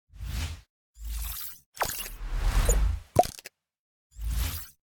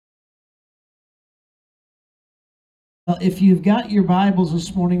If you've got your Bibles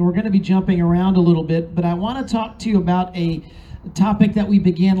this morning, we're going to be jumping around a little bit, but I want to talk to you about a topic that we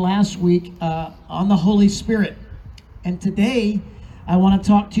began last week on the Holy Spirit. And today, I want to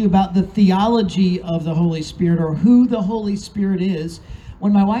talk to you about the theology of the Holy Spirit, or who the Holy Spirit is.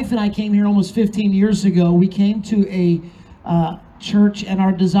 When my wife and I came here almost 15 years ago, we came to a church, and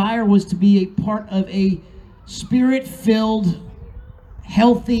our desire was to be a part of a Spirit-filled,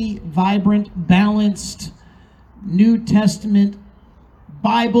 healthy, vibrant, balanced, New Testament,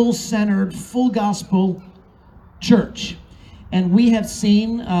 Bible-centered, full gospel church. And we have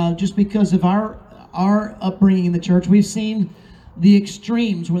seen, just because of our upbringing in the church, we've seen the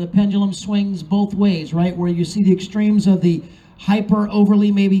extremes where the pendulum swings both ways, right? Where you see the extremes of the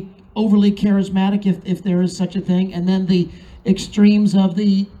maybe overly charismatic, if there is such a thing, and then the extremes of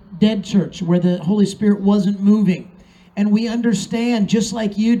the dead church where the Holy Spirit wasn't moving. And we understand, just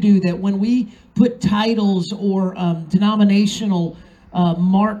like you do, that when we put titles or denominational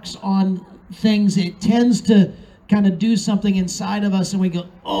marks on things, it tends to kind of do something inside of us, and we go,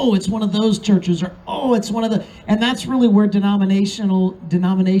 oh, it's one of those churches, or oh, it's one of the, and that's really where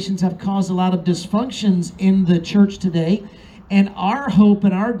denominations have caused a lot of dysfunctions in the church today. And our hope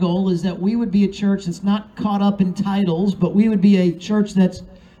and our goal is that we would be a church that's not caught up in titles, but we would be a church that's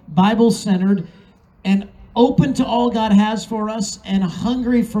Bible-centered and open to all God has for us and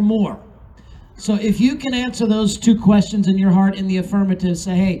hungry for more. So if you can answer those two questions in your heart in the affirmative,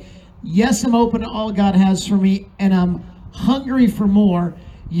 say, hey, yes, I'm open to all God has for me, and I'm hungry for more,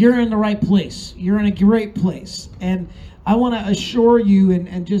 you're in the right place. You're in a great place. And I want to assure you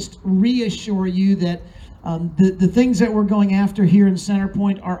and just reassure you that the things that we're going after here in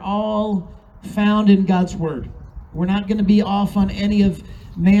Centerpoint are all found in God's Word. We're not going to be off on any of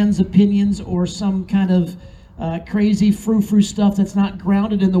man's opinions or some kind of crazy frou-frou stuff that's not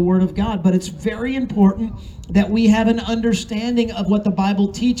grounded in the Word of God. But it's very important that we have an understanding of what the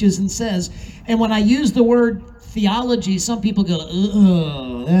Bible teaches and says. And when I use the word theology, some people go,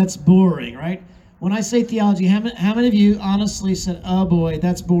 ugh, that's boring, right? When I say theology, how many of you honestly said, oh boy,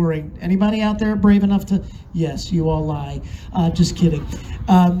 that's boring? Anybody out there brave enough to? Yes, you all lie. Just kidding.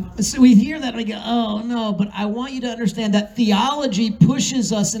 So we hear that and we go, oh no, but I want you to understand that theology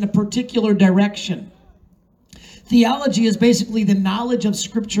pushes us in a particular direction. Theology is basically the knowledge of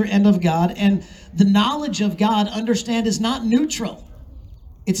Scripture and of God, and the knowledge of God, understand, is not neutral.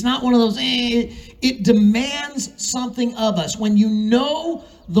 It's not one of those, it demands something of us. When you know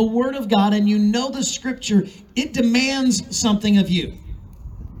the Word of God and you know the Scripture, it demands something of you.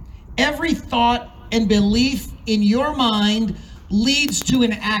 Every thought and belief in your mind leads to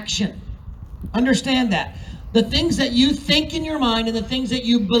an action. Understand that. The things that you think in your mind and the things that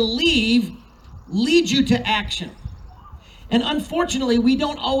you believe lead you to action. And unfortunately, we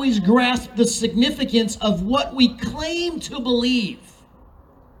don't always grasp the significance of what we claim to believe.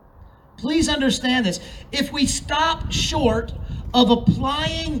 Please understand this. If we stop short of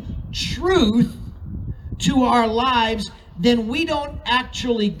applying truth to our lives, then we don't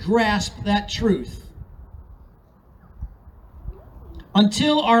actually grasp that truth.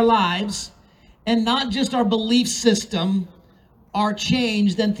 Until our lives, and not just our belief system, are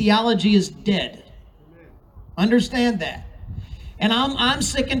changed, then theology is dead. Understand that. And I'm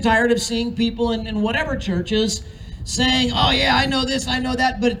sick and tired of seeing people in whatever churches saying, oh yeah, I know this, I know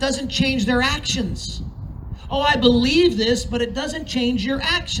that, but it doesn't change their actions. Oh, I believe this, but it doesn't change your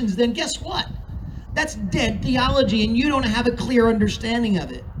actions. Then guess what? That's dead theology, and you don't have a clear understanding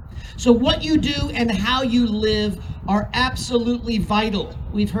of it. So what you do and how you live are absolutely vital.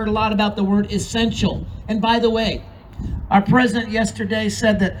 We've heard a lot about the word essential. And by the way, our president yesterday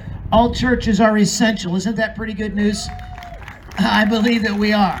said that all churches are essential. Isn't that pretty good news? I believe that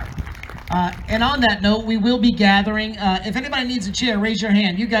we are. And on that note, we will be gathering. If anybody needs a chair, raise your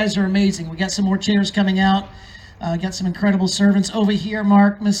hand. You guys are amazing. We got some more chairs coming out. Got some incredible servants over here.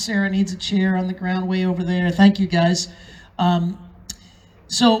 Mark, Miss Sarah needs a chair on the ground way over there. Thank you, guys.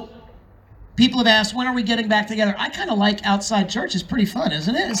 So people have asked, when are we getting back together? I kind of like outside church. It's pretty fun,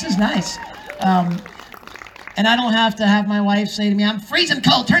 isn't it? This is nice. And I don't have to have my wife say to me, I'm freezing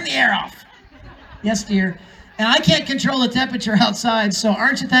cold, turn the air off. Yes, dear. And I can't control the temperature outside, so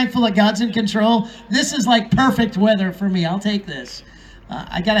aren't you thankful that God's in control? This is like perfect weather for me. I'll take this.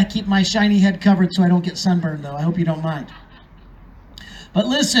 I got to keep my shiny head covered so I don't get sunburned, though. I hope you don't mind. But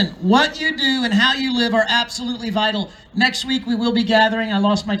listen, what you do and how you live are absolutely vital. Next week we will be gathering. I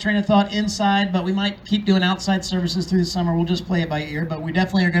lost my train of thought inside, but we might keep doing outside services through the summer. We'll just play it by ear, but we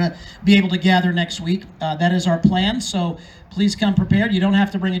definitely are going to be able to gather next week. That is our plan, so please come prepared. You don't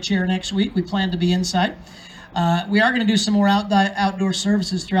have to bring a chair next week. We plan to be inside. We are going to do some more outdoor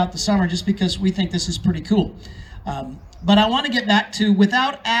services throughout the summer just because we think this is pretty cool. But I want to get back to,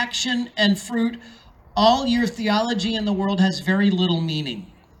 without action and fruit, all your theology in the world has very little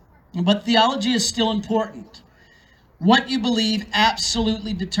meaning. But theology is still important. What you believe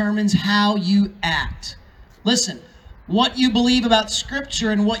absolutely determines how you act. Listen, what you believe about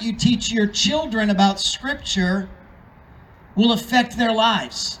Scripture and what you teach your children about Scripture will affect their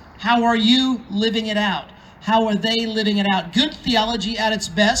lives. How are you living it out? How are they living it out? Good theology at its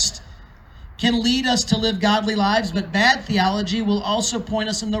best can lead us to live godly lives, but bad theology will also point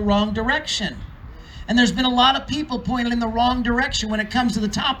us in the wrong direction. And there's been a lot of people pointed in the wrong direction when it comes to the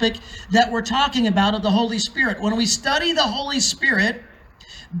topic that we're talking about of the Holy Spirit. When we study the Holy Spirit,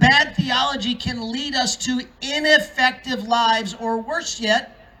 bad theology can lead us to ineffective lives, or worse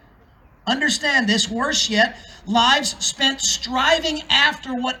yet, understand this, worse yet, lives spent striving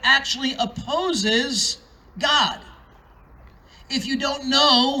after what actually opposes God. If you don't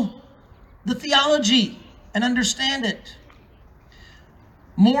know the theology and understand it.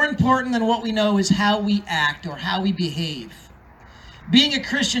 More important than what we know is how we act or how we behave. Being a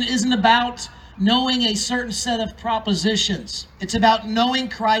Christian isn't about knowing a certain set of propositions. It's about knowing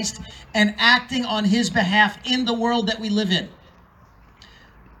Christ and acting on his behalf in the world that we live in.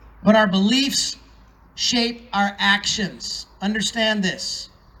 But our beliefs shape our actions. Understand this.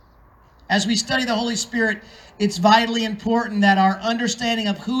 As we study the Holy Spirit, it's vitally important that our understanding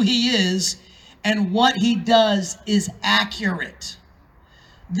of who he is and what he does is accurate.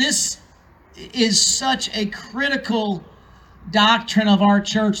 This is such a critical doctrine of our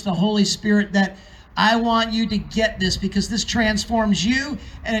church, the Holy Spirit, that I want you to get this, because this transforms you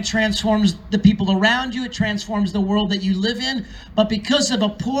and it transforms the people around you. It transforms the world that you live in. But because of a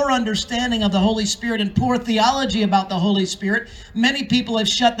poor understanding of the Holy Spirit and poor theology about the Holy Spirit, many people have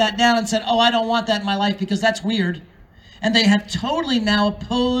shut that down and said, oh, I don't want that in my life because that's weird. And they have totally now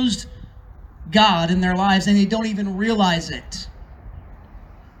opposed God in their lives, and they don't even realize it.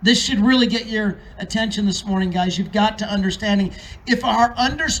 This should really get your attention this morning, guys. You've got to understanding. If our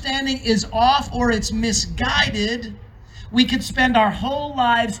understanding is off or it's misguided, we could spend our whole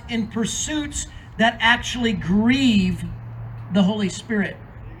lives in pursuits that actually grieve the Holy Spirit.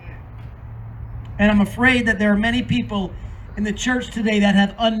 And I'm afraid that there are many people in the church today that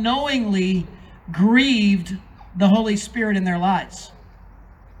have unknowingly grieved the Holy Spirit in their lives.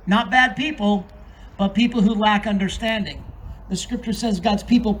 Not bad people, but people who lack understanding. The scripture says God's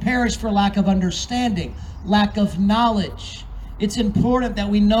people perish for lack of understanding, lack of knowledge. It's important that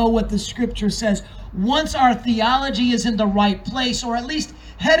we know what the scripture says. Once our theology is in the right place, or at least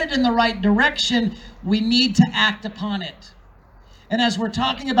headed in the right direction, we need to act upon it. And as we're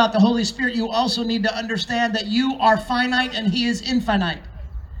talking about the Holy Spirit, you also need to understand that you are finite and he is infinite.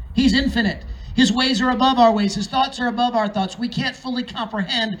 He's infinite. His ways are above our ways. His thoughts are above our thoughts. We can't fully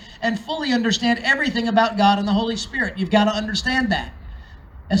comprehend and fully understand everything about God and the Holy Spirit. You've got to understand that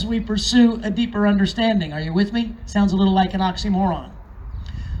as we pursue a deeper understanding. Are you with me? Sounds a little like an oxymoron.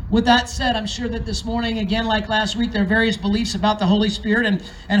 With that said, I'm sure that this morning, again, like last week, there are various beliefs about the Holy Spirit,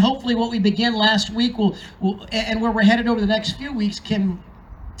 and hopefully what we began last week will and where we're headed over the next few weeks can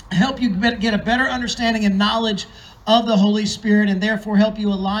help you get a better understanding and knowledge of the Holy Spirit, and therefore help you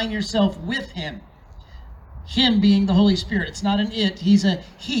align yourself with him. Him being the Holy Spirit. It's not an it, he's a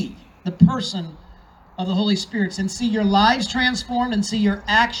he, the person of the Holy Spirit. And see your lives transformed and see your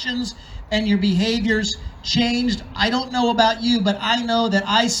actions and your behaviors changed. I don't know about you, but I know that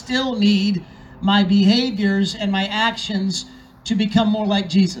I still need my behaviors and my actions to become more like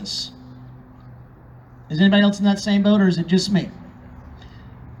Jesus. Is anybody else in that same boat, or is it just me?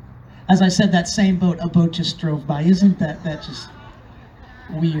 As I said, that same boat, a boat just drove by. Isn't that just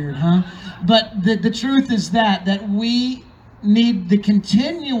weird, huh? But the truth is that we need the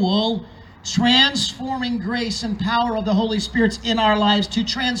continual transforming grace and power of the Holy Spirit in our lives to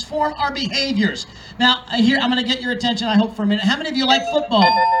transform our behaviors. Now, here, I'm going to get your attention, I hope, for a minute. How many of you like football?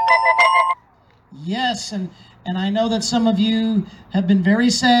 Yes, and I know that some of you have been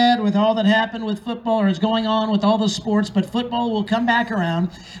very sad with all that happened with football, or is going on with all the sports, but football will come back around.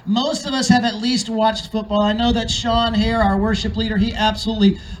 Most of us have at least watched football. I know that Sean here, our worship leader, he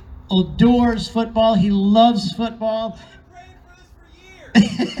absolutely adores football. He loves football. I've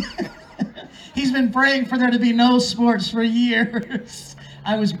been praying for this for years. He's been praying for there to be no sports for years.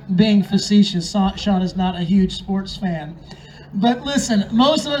 I was being facetious. Sean is not a huge sports fan. But listen,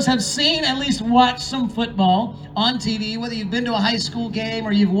 most of us have seen, at least watched some football on TV, whether you've been to a high school game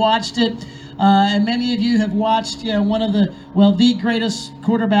or you've watched it. And many of you have watched one of the greatest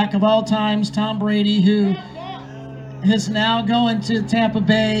quarterback of all times, Tom Brady, who is now going to Tampa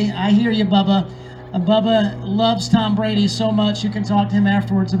Bay. I hear you, Bubba. Bubba loves Tom Brady so much. You can talk to him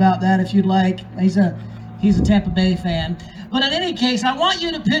afterwards about that if you'd like. He's a Tampa Bay fan. But in any case, I want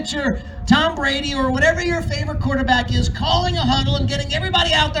you to picture Tom Brady or whatever your favorite quarterback is calling a huddle and getting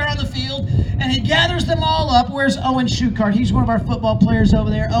everybody out there on the field, and he gathers them all up. Where's Owen Shukart? He's one of our football players over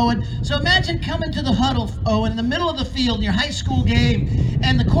there, Owen. So imagine coming to the huddle, Owen, in the middle of the field in your high school game,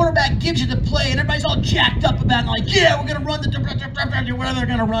 and the quarterback gives you the play, and everybody's all jacked up about it, like, yeah, we're going to run the whatever they're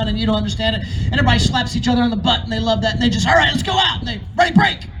going to run, and you don't understand it. And everybody slaps each other on the butt, and they love that, and they just, all right, let's go out, and they, ready,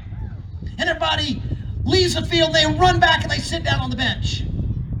 break. And everybody leaves the field, they run back, and they sit down on the bench.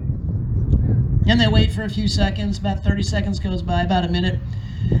 And they wait for a few seconds, about 30 seconds goes by, about a minute.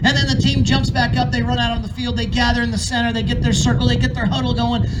 And then the team jumps back up, they run out on the field, they gather in the center, they get their circle, they get their huddle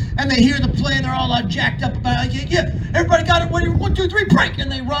going, and they hear the play, and they're all jacked up about it. Like, yeah, everybody got it, 1, 2, 3, break!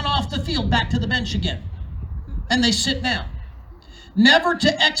 And they run off the field back to the bench again. And they sit down. Never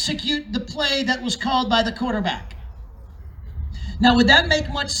to execute the play that was called by the quarterback. Now, would that make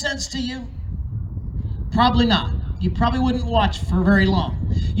much sense to you? Probably not. You probably wouldn't watch for very long.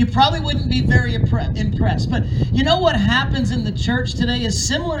 You probably wouldn't be very impressed. But you know what happens in the church today is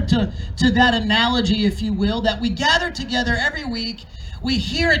similar to that analogy, if you will, that we gather together every week. We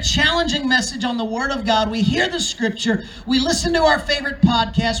hear a challenging message on the Word of God. We hear the Scripture. We listen to our favorite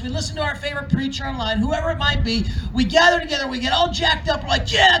podcast. We listen to our favorite preacher online, whoever it might be. We gather together. We get all jacked up. We're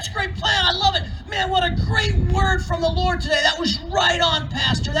like, yeah, that's a great plan. I love it. Man, what a great word from the Lord today. That was right on,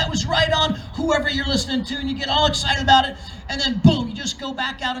 Pastor. That was right on, whoever you're listening to. And you get all excited about it. And then, boom, you just go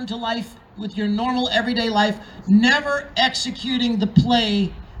back out into life with your normal everyday life, never executing the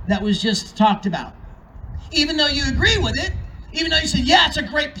play that was just talked about. Even though you agree with it, even though you say, yeah, it's a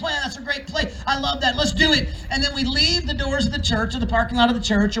great plan, that's a great play, I love that, let's do it. And then we leave the doors of the church or the parking lot of the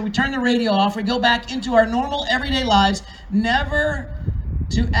church, or we turn the radio off, we go back into our normal everyday lives, never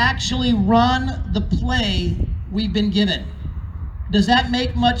to actually run the play we've been given. Does that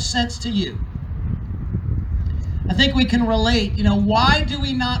make much sense to you? I think we can relate. Why do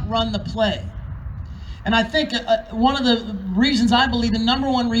we not run the play? And I think one of the reasons, I believe, the number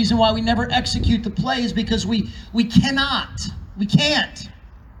one reason why we never execute the play is because we cannot. We can't.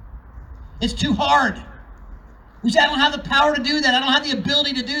 It's too hard. We say, I don't have the power to do that. I don't have the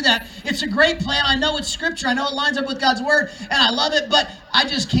ability to do that. It's a great plan. I know it's Scripture. I know it lines up with God's Word, and I love it, but I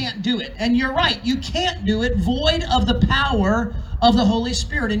just can't do it. And you're right. You can't do it void of the power of the Holy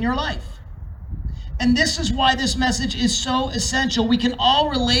Spirit in your life. And this is why this message is so essential. We can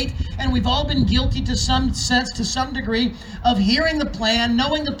all relate, and we've all been guilty to some sense, to some degree, of hearing the plan,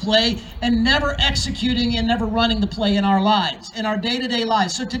 knowing the play, and never executing and never running the play in our lives, in our day-to-day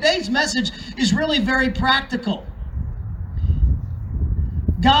lives. So today's message is really very practical.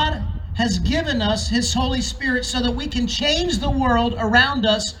 God has given us His Holy Spirit so that we can change the world around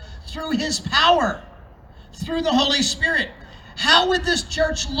us through His power, through the Holy Spirit. How would this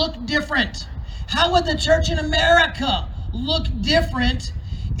church look different? How would the church in America look different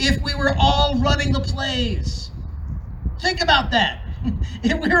if we were all running the plays? Think about that.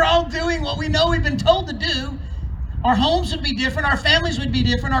 If we were all doing what we know we've been told to do, our homes would be different, our families would be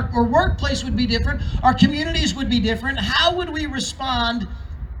different, our workplace would be different, our communities would be different. How would we respond?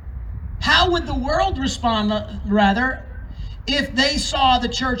 How would the world respond, rather, if they saw the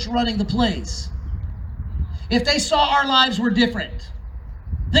church running the plays? If they saw our lives were different?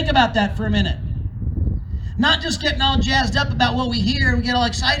 Think about that for a minute. Not just getting all jazzed up about what we hear and we get all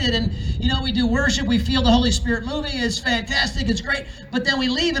excited and, we do worship, we feel the Holy Spirit moving, it's fantastic, it's great, but then we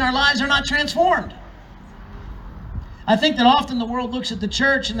leave and our lives are not transformed. I think that often the world looks at the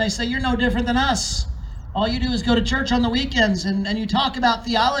church and they say, you're no different than us. All you do is go to church on the weekends and you talk about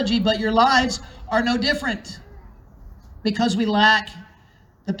theology, but your lives are no different because we lack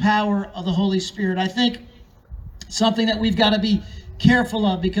the power of the Holy Spirit. I think something that we've got to be careful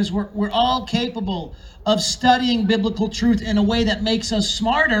of, because we're all capable of studying biblical truth in a way that makes us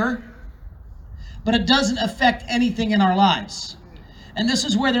smarter, but it doesn't affect anything in our lives. And this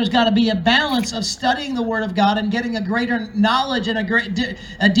is where there's got to be a balance of studying the Word of God and getting a greater knowledge and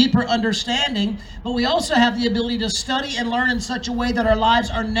a deeper understanding, but we also have the ability to study and learn in such a way that our lives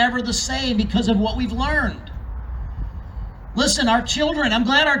are never the same because of what we've learned. Listen, our children, I'm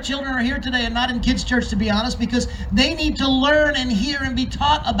glad our children are here today and not in kids' church, to be honest, because they need to learn and hear and be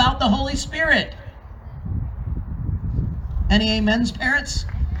taught about the Holy Spirit. Any amens, parents?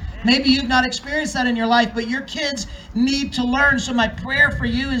 Maybe you've not experienced that in your life, but your kids need to learn. So my prayer for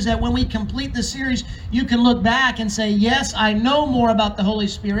you is that when we complete the series, you can look back and say, yes, I know more about the Holy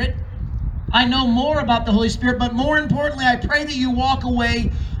Spirit. I know more about the Holy Spirit, but more importantly, I pray that you walk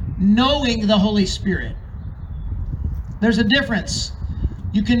away knowing the Holy Spirit. There's a difference.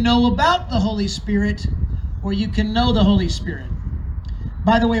 You can know about the Holy Spirit, or you can know the Holy Spirit.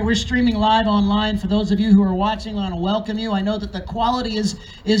 By the way, we're streaming live online. For those of you who are watching, I want to welcome you. I know that the quality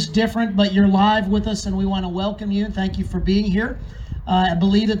is different, but you're live with us, and we want to welcome you. Thank you for being here. I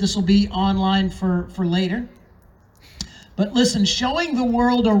believe that this will be online for later. But listen, showing the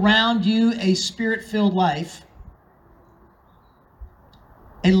world around you a spirit-filled life,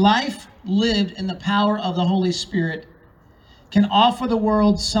 a life lived in the power of the Holy Spirit, can offer the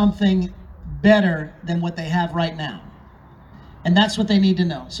world something better than what they have right now. And that's what they need to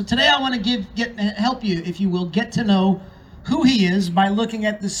know. So today I want to help you, if you will, get to know who he is by looking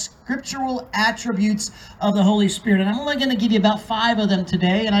at the scriptural attributes of the Holy Spirit. And I'm only going to give you about 5 of them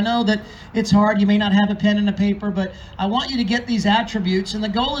today. And I know that it's hard. You may not have a pen and a paper, but I want you to get these attributes. And the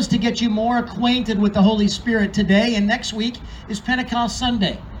goal is to get you more acquainted with the Holy Spirit. Today and next week is Pentecost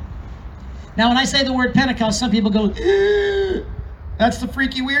Sunday. Now, when I say the word Pentecost, some people go, that's the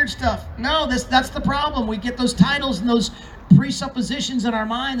freaky weird stuff. No, that's the problem. We get those titles and those presuppositions in our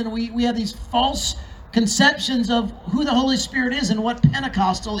mind, and we have these false conceptions of who the Holy Spirit is and what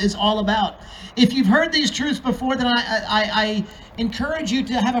Pentecostal is all about. If you've heard these truths before, then I encourage you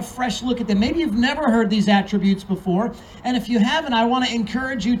to have a fresh look at them. Maybe you've never heard these attributes before, and if you haven't, I want to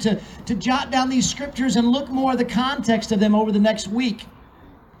encourage you to jot down these scriptures and look more at the context of them over the next week.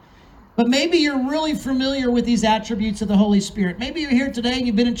 But maybe you're really familiar with these attributes of the Holy Spirit. Maybe you're here today and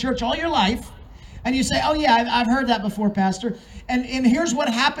you've been in church all your life, and you say, oh yeah, I've heard that before, Pastor. And here's what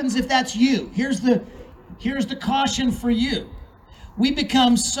happens if that's you. Here's the caution for you. We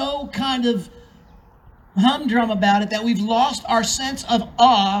become so kind of humdrum about it that we've lost our sense of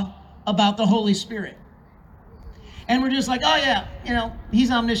awe about the Holy Spirit. And we're just like, oh yeah,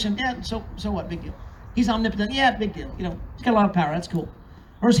 he's omniscient. Yeah, so what? Big deal. He's omnipotent. Yeah, big deal. He's got a lot of power. That's cool.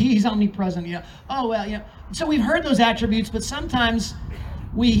 Or he's omnipresent. Oh well, So we've heard those attributes, but sometimes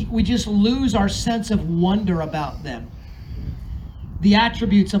we just lose our sense of wonder about them. The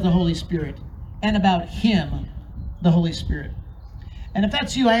attributes of the Holy Spirit and about him, the Holy Spirit. And if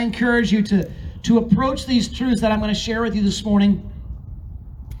that's you, I encourage you to approach these truths that I'm going to share with you this morning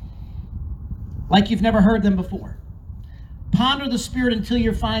like you've never heard them before. Ponder the Spirit until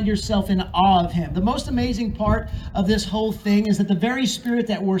you find yourself in awe of him. The most amazing part of this whole thing is that the very Spirit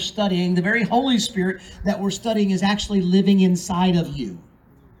that we're studying, the very Holy Spirit that we're studying, is actually living inside of you.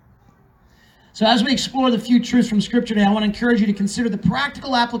 So as we explore the few truths from Scripture today, I want to encourage you to consider the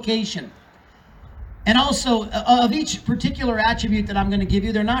practical application and also of each particular attribute that I'm going to give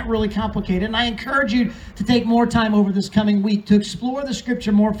you. They're not really complicated, and I encourage you to take more time over this coming week to explore the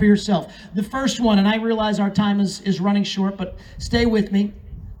Scripture more for yourself. The first one, and I realize our time is running short, but stay with me.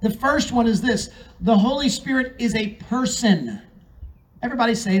 The first one is this: the Holy Spirit is a person.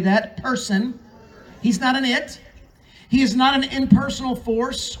 Everybody say that, person. He's not an it. He is not an impersonal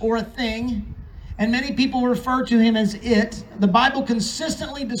force or a thing. And many people refer to him as it. The Bible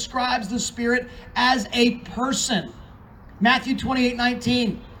consistently describes the Spirit as a person. Matthew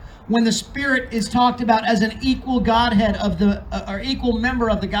 28:19, when the Spirit is talked about as an equal Godhead or equal member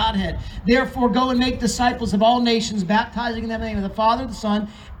of the Godhead. Therefore, go and make disciples of all nations, baptizing them in the name of the Father, the Son,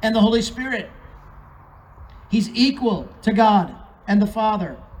 and the Holy Spirit. He's equal to God and the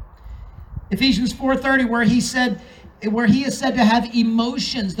Father. Ephesians 4:30, where he is said to have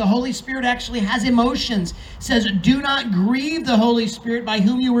emotions. The Holy Spirit actually has emotions. It says, do not grieve the Holy Spirit, by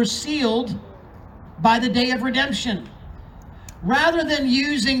whom you were sealed by the day of redemption. Rather than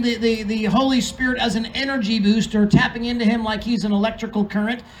using the Holy Spirit as an energy booster, tapping into him like he's an electrical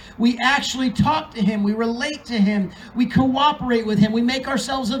current, we actually talk to him, we relate to him, we cooperate with him, we make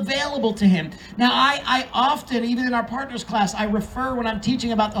ourselves available to him. Now, I often, even in our partners class, when I'm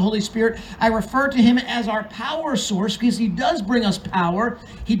teaching about the Holy Spirit, I refer to him as our power source, because he does bring us power,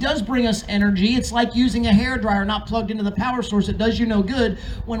 he does bring us energy. It's like using a hairdryer not plugged into the power source. It does you no good.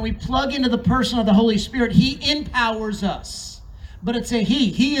 When we plug into the person of the Holy Spirit, he empowers us. But it's a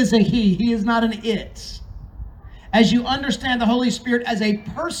he is a he is not an it. As you understand the Holy Spirit as a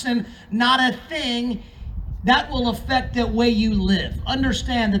person, not a thing, that will affect the way you live.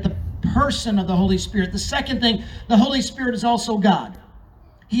 Understand that the person of the Holy Spirit. The second thing, the Holy Spirit is also God.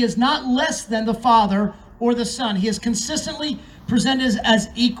 He is not less than the Father or the Son. He is consistently presented as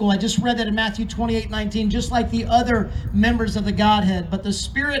equal. I just read that in Matthew 28:19, just like the other members of the Godhead. But the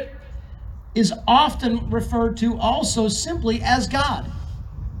Spirit is often referred to also simply as God.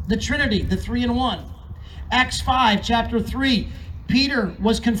 The Trinity, the 3 in 1. Acts 5, chapter 3, Peter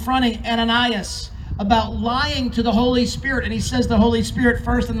was confronting Ananias about lying to the Holy Spirit, and he says the Holy Spirit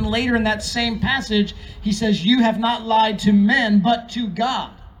first, and then later in that same passage, he says, you have not lied to men, but to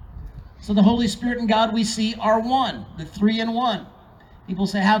God. So the Holy Spirit and God, we see, are one, the 3 in 1. People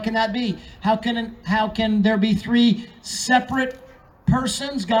say, how can that be? How can there be 3 separate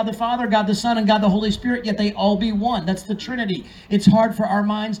persons, God the Father, God the Son, and God the Holy Spirit, yet they all be one. That's the Trinity. It's hard for our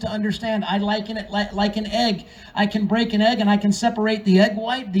minds to understand. I liken it like an egg. I can break an egg and I can separate the egg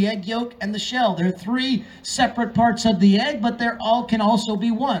white, the egg yolk, and the shell. There are three separate parts of the egg, but they're all can also be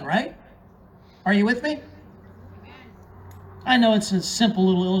one, right? Are you with me? I know it's a simple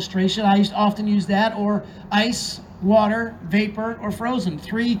little illustration. I used to often use that, or ice, water, vapor, or frozen.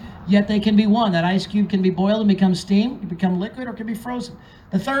 Three, yet they can be one. That ice cube can be boiled and become steam, it become liquid, or it can be frozen.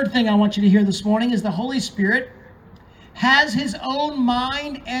 The third thing I want you to hear this morning is the Holy Spirit has his own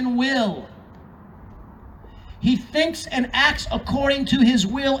mind and will. He thinks and acts according to his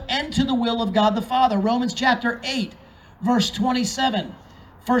will and to the will of God the Father. Romans chapter 8, verse 27.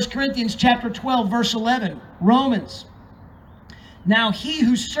 1 Corinthians chapter 12, verse 11. Romans. Now he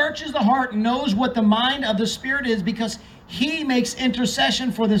who searches the heart knows what the mind of the Spirit is, because he makes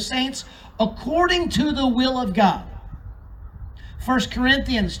intercession for the saints according to the will of God. 1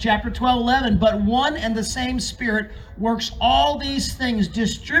 Corinthians chapter 12, 11. But one and the same Spirit works all these things,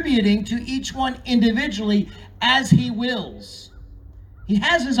 distributing to each one individually as he wills. He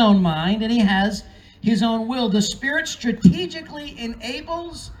has his own mind and he has his own will. The Spirit strategically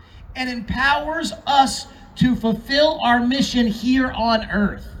enables and empowers us to fulfill our mission here on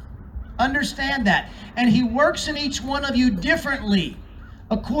earth. Understand that. And he works in each one of you differently,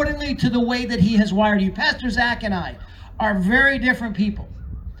 accordingly to the way that he has wired you. Pastor Zach and I are very different people.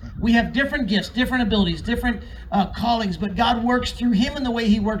 We have different gifts, different abilities, different callings, but God works through him in the way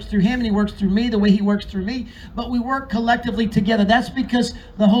he works through him, and he works through me the way he works through me, but we work collectively together. That's because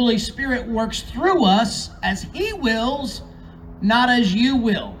the Holy Spirit works through us as he wills, not as you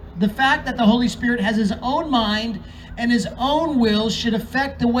will. The fact that the Holy Spirit has his own mind and his own will should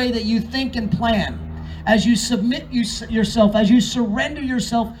affect the way that you think and plan. As you submit yourself, as you surrender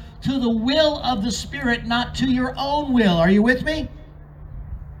yourself to the will of the Spirit, not to your own will. Are you with me?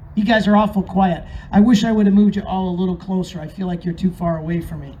 You guys are awful quiet. I wish I would have moved you all a little closer. I feel like you're too far away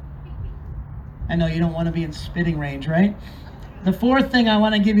from me. I know you don't want to be in spitting range, right? The fourth thing I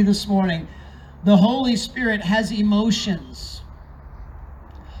want to give you this morning, the Holy Spirit has emotions.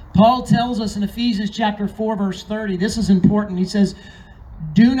 Paul tells us in Ephesians chapter 4, verse 30, this is important. He says,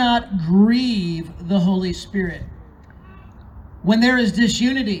 do not grieve the Holy Spirit. When there is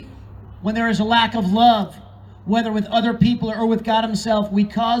disunity, when there is a lack of love, whether with other people or with God himself, we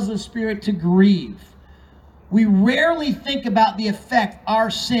cause the Spirit to grieve. We rarely think about the effect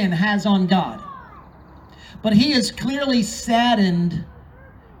our sin has on God. But he is clearly saddened,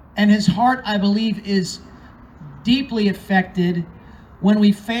 and his heart, I believe, is deeply affected when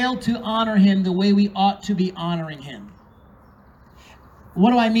we fail to honor him the way we ought to be honoring him. What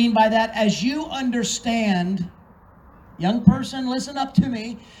do I mean by that? As you understand, young person, listen up to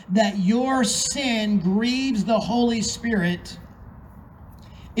me, that your sin grieves the Holy Spirit,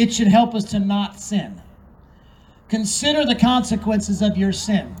 it should help us to not sin. Consider the consequences of your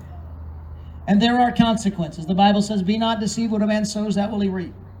sin. And there are consequences. The Bible says, be not deceived, what a man sows, that will he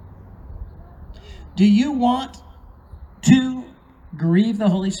reap. Do you want to grieve the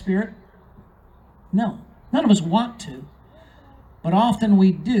Holy Spirit? No. None of us want to. But often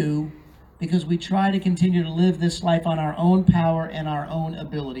we do, because we try to continue to live this life on our own power and our own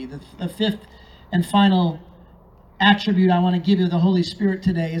ability. The fifth and final attribute I want to give you of the Holy Spirit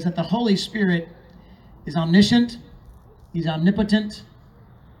today is that the Holy Spirit is omniscient, he's omnipotent,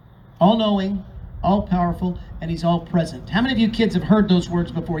 all-knowing, all-powerful, and he's all-present. How many of you kids have heard those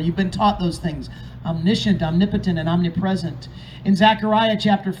words before? You've been taught those things. Omniscient, omnipotent, and omnipresent. In Zechariah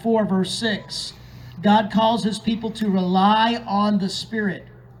chapter 4, verse 6, God calls his people to rely on the Spirit.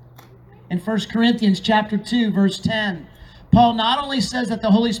 In 1 Corinthians chapter 2, verse 10, Paul not only says that the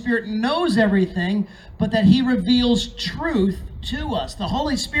Holy Spirit knows everything, but that he reveals truth to us. The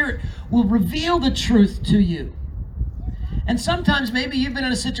Holy Spirit will reveal the truth to you. And sometimes maybe you've been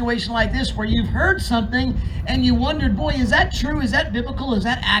in a situation like this where you've heard something and you wondered, boy, is that true? Is that biblical? Is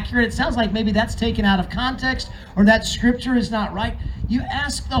that accurate? It sounds like maybe that's taken out of context, or that scripture is not right. You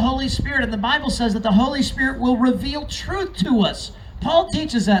ask the Holy Spirit, and the Bible says that the Holy Spirit will reveal truth to us. Paul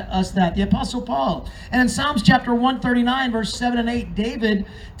teaches us that, the Apostle Paul. And in Psalms chapter 139, verse 7 and 8, David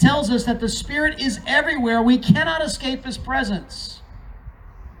tells us that the Spirit is everywhere. We cannot escape his presence.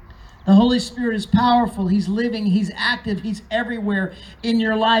 The Holy Spirit is powerful. He's living. He's active. He's everywhere in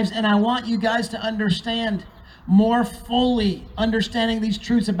your lives. And I want you guys to understand more fully. Understanding these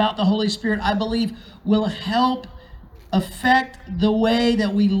truths about the Holy Spirit, I believe, will help affect the way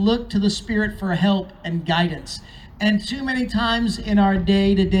that we look to the Spirit for help and guidance. and too many times in our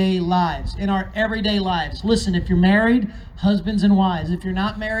day-to-day lives, in our everyday lives. Listen, if you're married, husbands and wives. If you're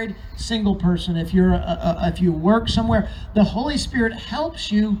not married, single person. If you work somewhere, the Holy Spirit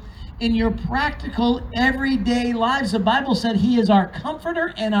helps you in your practical everyday lives. The Bible said He is our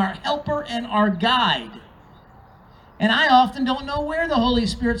comforter and our helper and our guide. And I often don't know where the Holy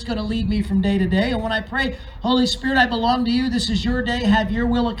Spirit's going to lead me from day to day. And when I pray, Holy Spirit, I belong to you. This is your day. Have your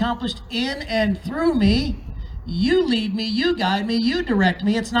will accomplished in and through me. You lead me, you guide me, you direct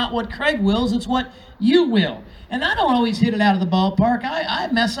me. It's not what Craig wills, it's what you will. And I don't always hit it out of the ballpark. I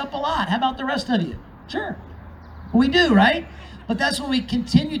mess up a lot. How about the rest of you? Sure. We do, right? But that's when we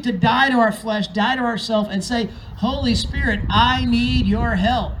continue to die to our flesh, die to ourselves, and say, Holy Spirit, I need your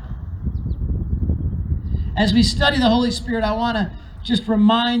help. As we study the Holy Spirit, I want to just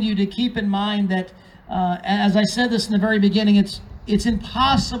remind you to keep in mind that, as I said this in the very beginning, it's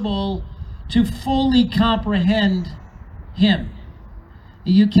impossible to fully comprehend Him.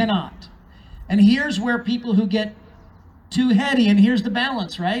 You cannot. And here's where people who get too heady, and here's the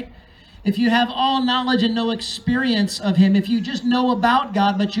balance, right? If you have all knowledge and no experience of Him, if you just know about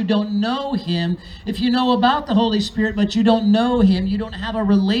God but you don't know Him, if you know about the Holy Spirit but you don't know Him, you don't have a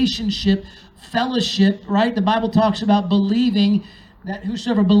relationship, fellowship, right? The Bible talks about believing, that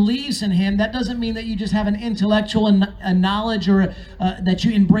whosoever believes in Him. That doesn't mean that you just have an intellectual a knowledge or that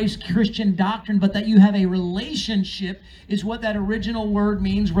you embrace Christian doctrine, but that you have a relationship is what that original word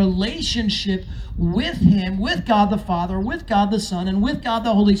means. Relationship with Him, with God the Father, with God the Son, and with God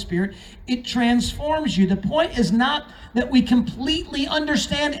the Holy Spirit. It transforms you. The point is not that we completely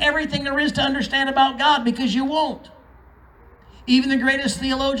understand everything there is to understand about God, because you won't. Even the greatest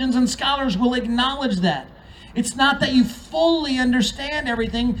theologians and scholars will acknowledge that. It's not that you fully understand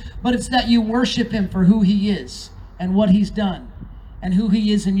everything, but it's that you worship Him for who He is and what He's done and who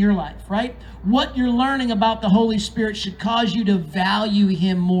He is in your life, right? What you're learning about the Holy Spirit should cause you to value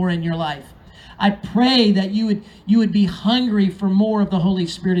Him more in your life. I pray that you would be hungry for more of the Holy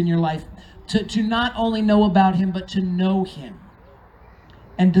Spirit in your life, to not only know about Him, but to know Him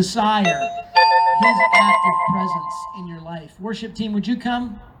and desire His active presence in your life. Worship team, would you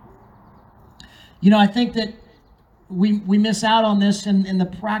come? You know, I think that we miss out on this in the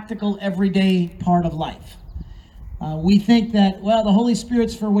practical, everyday part of life. We think that, well, the Holy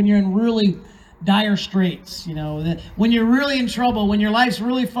Spirit's for when you're in really dire straits, you know, when you're really in trouble, when your life's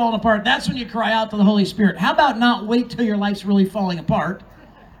really falling apart, that's when you cry out to the Holy Spirit. How about not wait till your life's really falling apart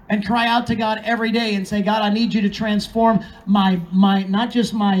and cry out to God every day and say, God, I need you to transform my not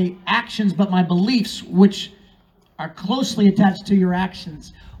just my actions, but my beliefs, which are closely attached to your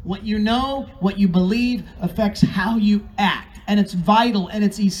actions. What you know, what you believe affects how you act, and it's vital and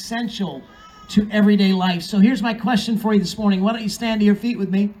it's essential to everyday life. So here's my question for you this morning. Why don't you stand to your feet with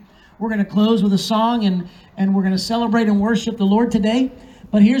me? We're going to close with a song, and we're going to celebrate and worship the Lord today.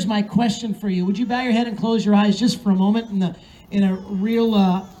 But here's my question for you. Would you bow your head and close your eyes just for a moment in a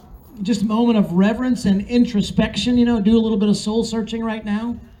real just moment of reverence and introspection? You know, do a little bit of soul searching right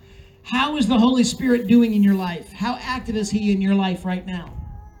now. How is the Holy Spirit doing in your life? How active is He in your life right now?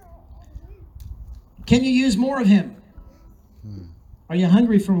 Can you use more of Him? Are you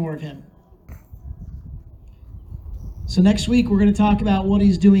hungry for more of Him? So next week we're going to talk about what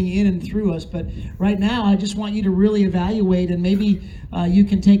He's doing in and through us. But right now I just want you to really evaluate, and maybe you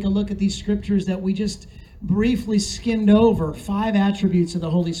can take a look at these scriptures that we just briefly skimmed over. 5 attributes of the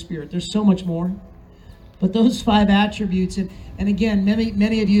Holy Spirit. There's so much more. But those 5 attributes, and again,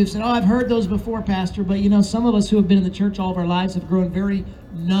 many of you have said, oh, I've heard those before, Pastor. But you know, some of us who have been in the church all of our lives have grown very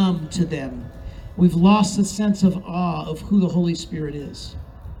numb to them. We've lost the sense of awe of who the Holy Spirit is.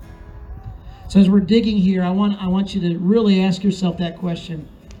 So as we're digging here, I want you to really ask yourself that question.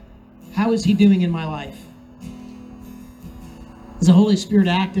 How is He doing in my life? Is the Holy Spirit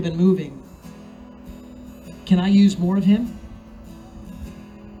active and moving? Can I use more of Him?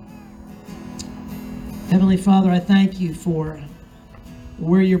 Heavenly Father, I thank You for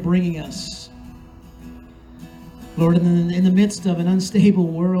where You're bringing us. Lord, in the midst of an unstable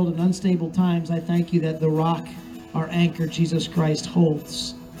world and unstable times, I thank You that the rock, our anchor, Jesus Christ,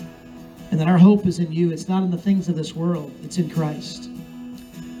 holds. And that our hope is in You. It's not in the things of this world. It's in Christ.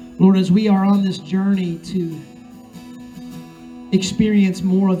 Lord, as we are on this journey to experience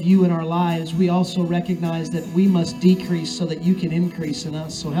more of You in our lives, we also recognize that we must decrease so that You can increase in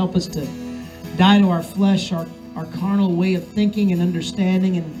us. So help us to die to our flesh, our carnal way of thinking and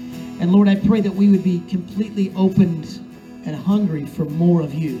understanding. And Lord, I pray that we would be completely opened and hungry for more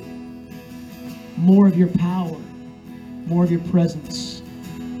of You. More of Your power. More of Your presence.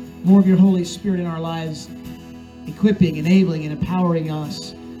 More of Your Holy Spirit in our lives, equipping, enabling, and empowering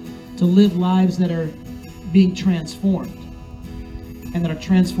us to live lives that are being transformed and that are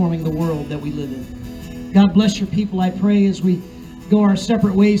transforming the world that we live in. God bless your people, I pray, as we go our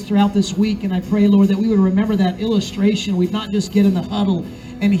separate ways throughout this week. And I pray, Lord, that we would remember that illustration. We'd not just get in the huddle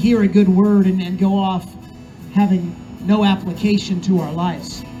and hear a good word and go off having no application to our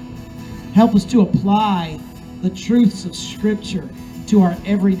lives. Help us to apply the truths of Scripture to our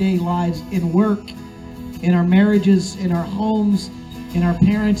everyday lives in work, in our marriages, in our homes, in our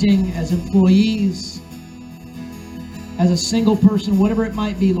parenting, as employees, as a single person, whatever it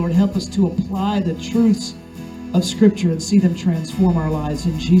might be. Lord, help us to apply the truths of Scripture and see them transform our lives.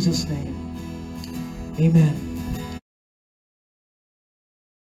 In Jesus' name, amen.